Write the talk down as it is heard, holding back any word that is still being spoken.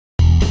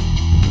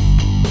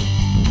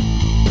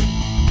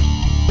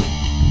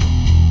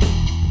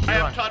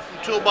I'm Todd from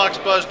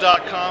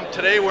toolboxbuzz.com.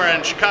 Today we're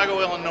in Chicago,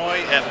 Illinois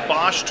at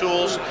Bosch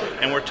Tools,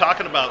 and we're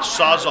talking about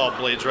Sawzall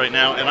blades right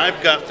now, and I've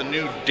got the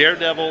new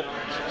Daredevil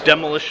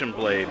demolition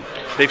blade.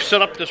 They've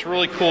set up this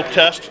really cool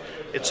test.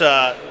 It's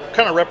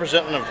kind of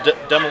representative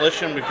of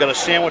demolition. We've got a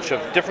sandwich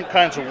of different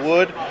kinds of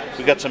wood.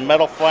 We've got some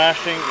metal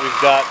flashing.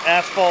 We've got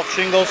asphalt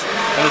shingles,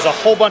 and there's a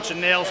whole bunch of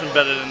nails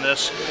embedded in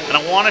this. And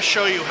I want to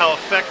show you how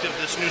effective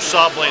this new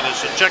saw blade is,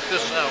 so check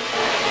this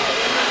out.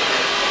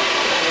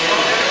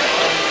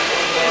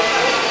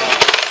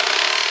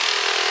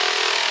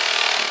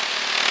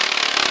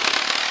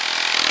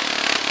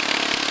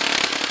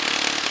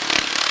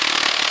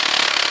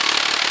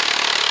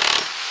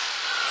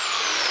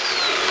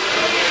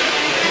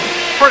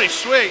 Pretty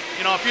sweet.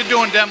 You know, if you're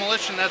doing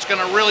demolition, that's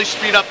going to really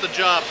speed up the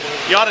job.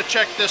 You ought to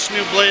check this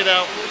new blade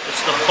out.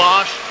 It's the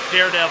Bosch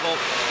Daredevil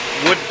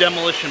wood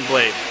demolition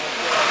blade.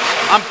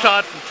 I'm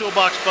Todd from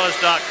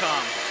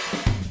toolboxbuzz.com.